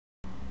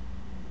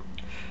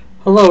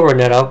Hello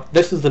Renetto,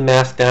 this is the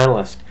Masked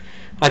Analyst.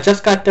 I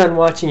just got done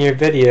watching your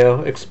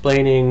video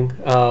explaining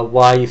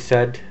why you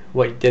said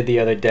what you did the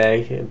other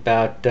day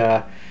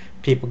about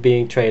people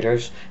being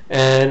traitors,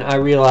 and I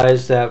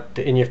realized that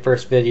in your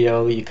first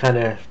video you kind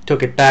of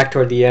took it back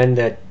toward the end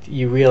that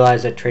you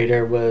realized that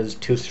traitor was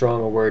too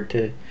strong a word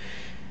to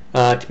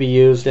be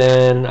used,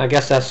 and I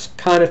guess that's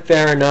kind of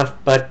fair enough,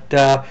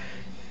 but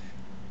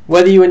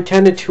whether you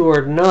intended to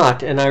or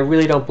not, and I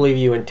really don't believe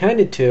you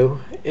intended to,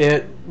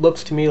 it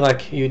looks to me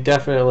like you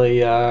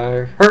definitely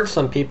hurt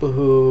some people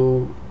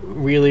who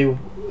really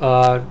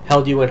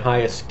held you in high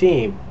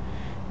esteem.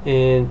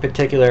 In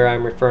particular,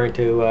 I'm referring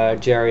to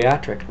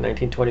Geriatric,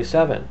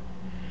 1927.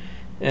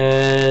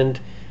 And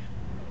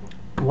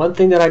one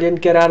thing that I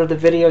didn't get out of the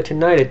video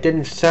tonight, I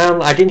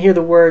didn't hear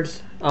the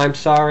words, "I'm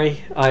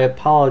sorry, I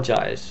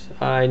apologize."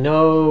 I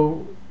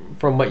know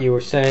from what you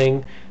were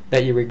saying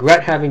that you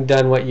regret having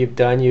done what you've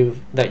done,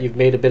 that you've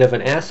made a bit of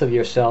an ass of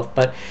yourself,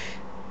 but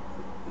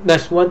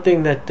that's one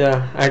thing that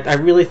I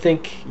really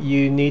think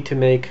you need to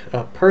make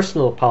a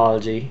personal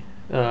apology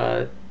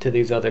to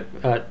these other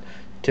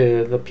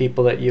to the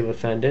people that you've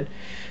offended.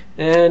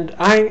 And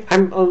I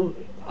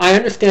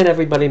understand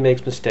everybody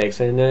makes mistakes,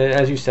 and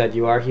as you said,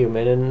 you are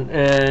human,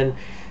 and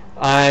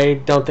I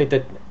don't think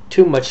that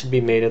too much should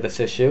be made of this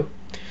issue.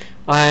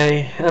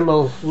 I am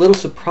a little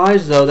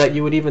surprised, though, that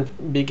you would even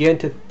begin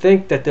to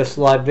think that this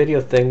live video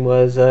thing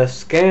was a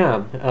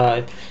scam,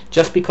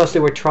 just because they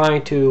were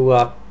trying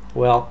to,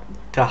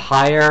 to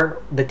hire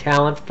the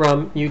talent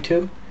from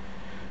YouTube.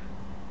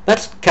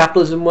 That's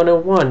capitalism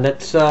 101.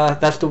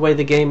 That's the way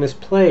the game is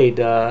played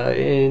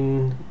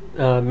in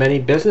many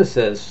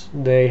businesses.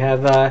 They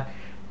have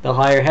they'll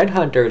hire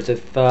headhunters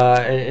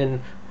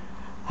and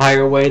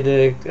hire away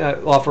the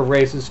offer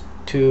raises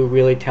to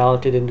really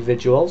talented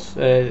individuals.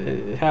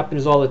 It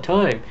happens all the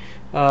time.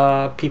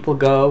 People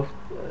go,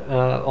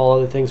 all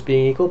other things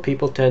being equal,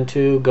 people tend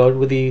to go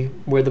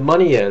where the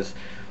money is,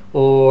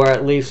 or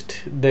at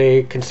least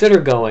they consider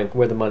going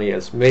where the money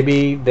is.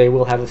 Maybe they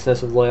will have a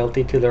sense of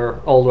loyalty to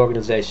their old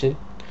organization,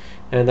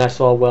 and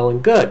that's all well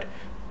and good.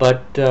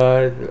 But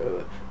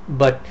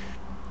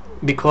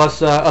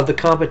because of the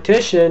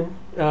competition,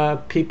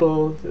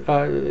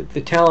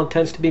 the talent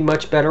tends to be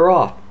much better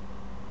off.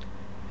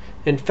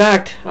 In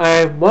fact,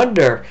 I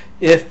wonder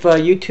if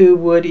YouTube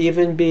would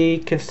even be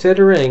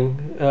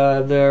considering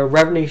the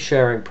revenue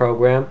sharing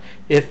program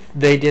if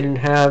they didn't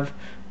have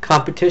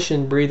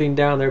competition breathing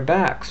down their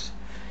backs.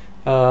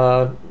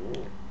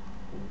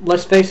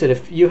 Let's face it,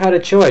 if you had a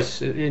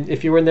choice,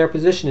 if you were in their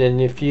position and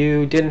if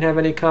you didn't have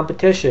any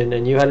competition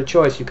and you had a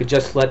choice, you could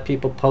just let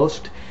people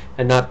post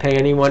and not pay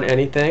anyone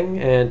anything,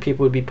 and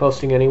people would be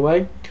posting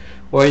anyway,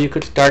 or you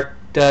could start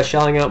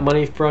shelling out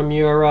money from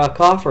your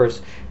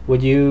coffers.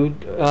 Would you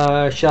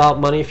shell out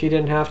money if you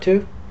didn't have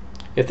to?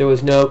 If there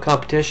was no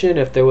competition,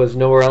 if there was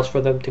nowhere else for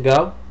them to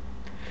go?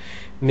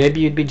 Maybe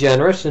you'd be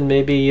generous, and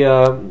maybe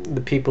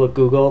the people at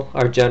Google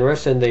are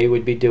generous and they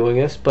would be doing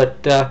this,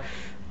 but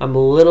I'm a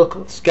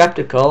little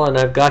skeptical, and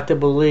I've got to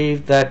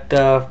believe that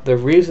the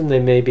reason they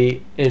may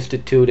be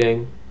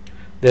instituting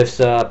this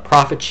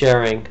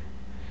profit-sharing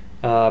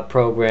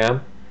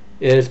program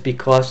is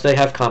because they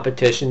have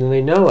competition and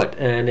they know it,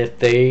 and if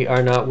they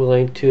are not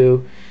willing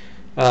to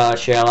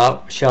shell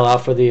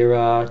out for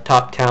their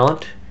top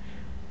talent,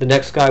 the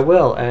next guy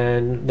will,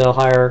 and they'll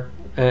hire,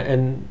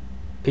 and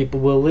people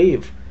will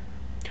leave.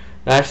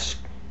 That's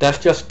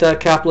just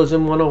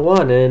capitalism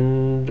 101,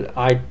 and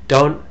I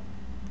don't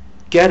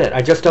get it.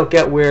 I just don't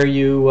get where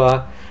you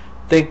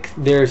think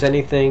there's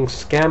anything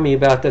scammy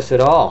about this at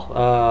all.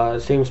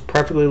 It seems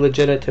perfectly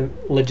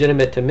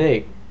legitimate to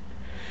me.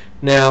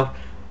 Now,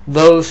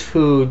 those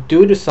who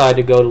do decide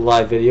to go to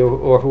live video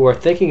or who are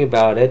thinking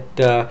about it,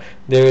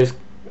 there's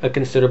a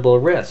considerable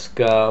risk.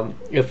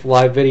 If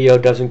live video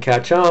doesn't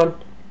catch on,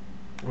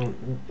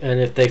 and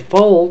if they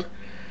fold,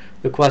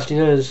 the question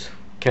is,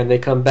 can they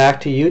come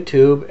back to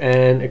YouTube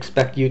and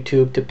expect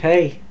YouTube to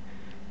pay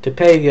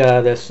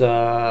this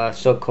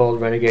so-called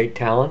renegade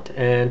talent?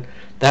 And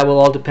that will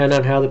all depend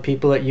on how the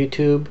people at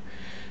YouTube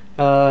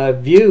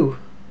view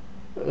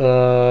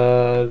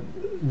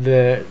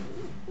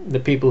the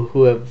people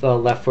who have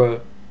left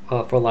for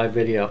live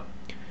video.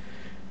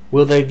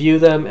 Will they view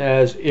them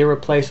as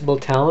irreplaceable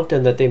talent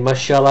and that they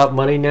must shell out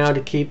money now to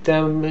keep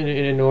them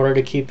in order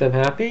to keep them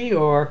happy?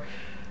 Or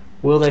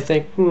will they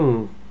think,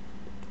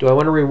 do I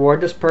want to reward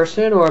this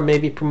person or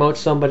maybe promote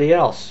somebody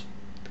else?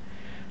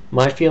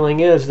 My feeling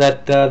is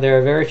that there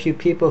are very few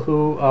people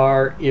who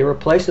are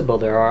irreplaceable.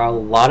 There are a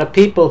lot of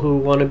people who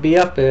want to be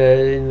up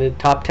in the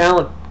top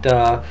talent,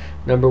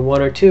 number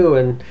 1 or 2,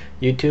 and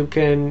YouTube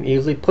can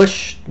easily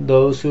push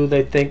those who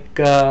they think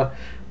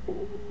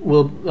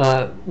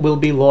will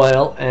be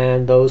loyal,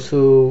 and those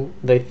who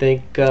they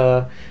think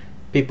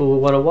people will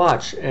want to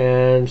watch.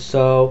 And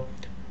so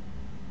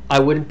I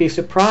wouldn't be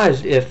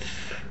surprised if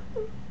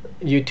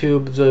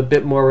YouTube's a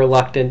bit more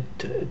reluctant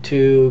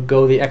to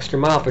go the extra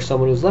mile for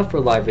someone who's left for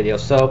live video.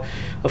 So,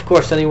 of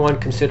course, anyone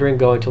considering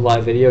going to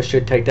live video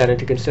should take that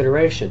into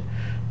consideration.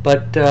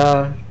 But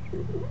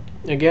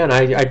Again,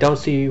 I don't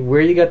see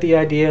where you got the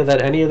idea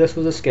that any of this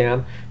was a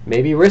scam.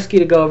 Maybe risky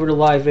to go over to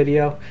live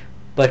video,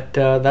 but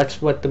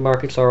that's what the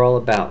markets are all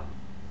about.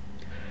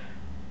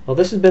 Well,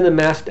 this has been the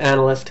Masked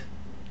Analyst,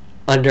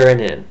 under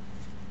and in.